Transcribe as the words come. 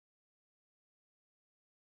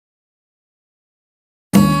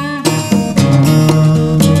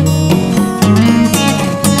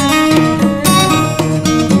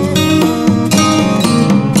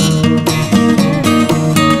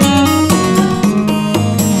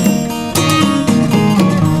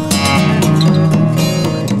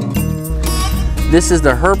This is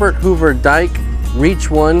the Herbert Hoover Dike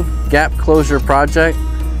Reach 1 Gap Closure Project,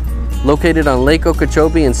 located on Lake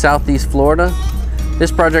Okeechobee in southeast Florida.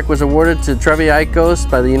 This project was awarded to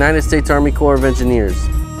TREVIICOS by the United States Army Corps of Engineers.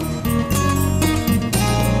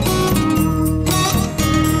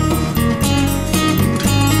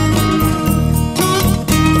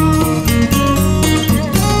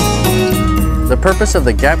 The purpose of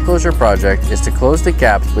the gap closure project is to close the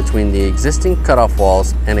gaps between the existing cutoff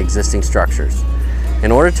walls and existing structures.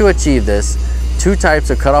 In order to achieve this, two types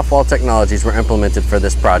of cutoff wall technologies were implemented for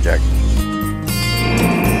this project.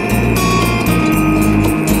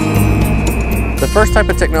 The first type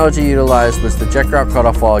of technology utilized was the jet grout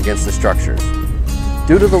cutoff wall against the structures.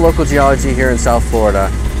 Due to the local geology here in South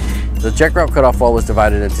Florida, the jet grout cutoff wall was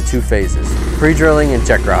divided into two phases, pre-drilling and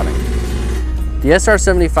jet grouting. The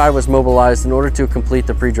SR-75 was mobilized in order to complete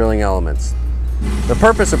the pre-drilling elements. The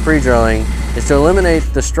purpose of pre-drilling is to eliminate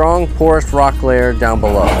the strong porous rock layer down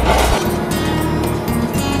below.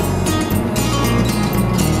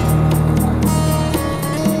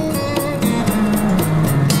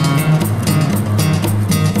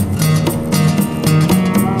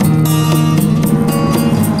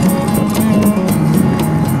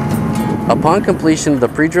 Upon completion of the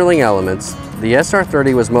pre-drilling elements, the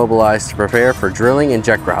SR-30 was mobilized to prepare for drilling and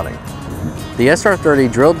jet grouting. The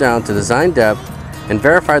SR-30 drilled down to design depth and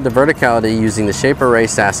verified the verticality using the shape array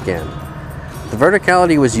SAS scan. The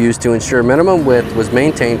verticality was used to ensure minimum width was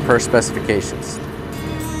maintained per specifications.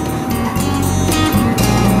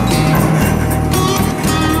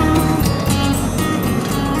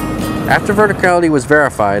 After verticality was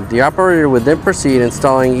verified, the operator would then proceed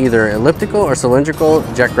installing either elliptical or cylindrical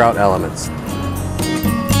jet grout elements.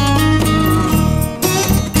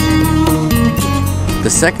 The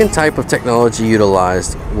second type of technology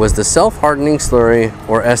utilized was the self-hardening slurry,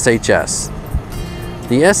 or SHS.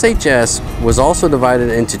 The SHS was also divided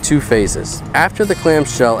into two phases. After the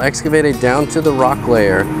clamshell excavated down to the rock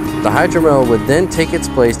layer, the hydromill would then take its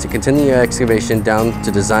place to continue excavation down to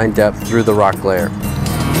design depth through the rock layer.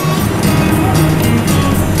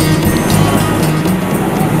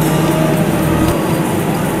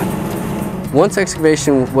 Once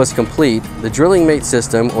excavation was complete, the drilling mate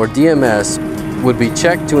system, or DMS, would be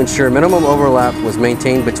checked to ensure minimum overlap was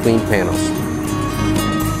maintained between panels.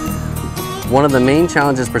 One of the main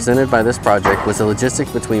challenges presented by this project was the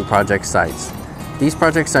logistics between project sites. These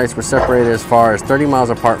project sites were separated as far as 30 miles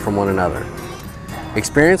apart from one another.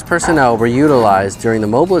 Experienced personnel were utilized during the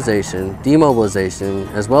mobilization, demobilization,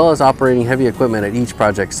 as well as operating heavy equipment at each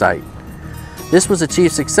project site. This was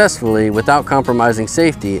achieved successfully without compromising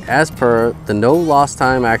safety, as per the no lost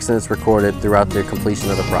time accidents recorded throughout the completion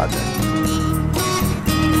of the project.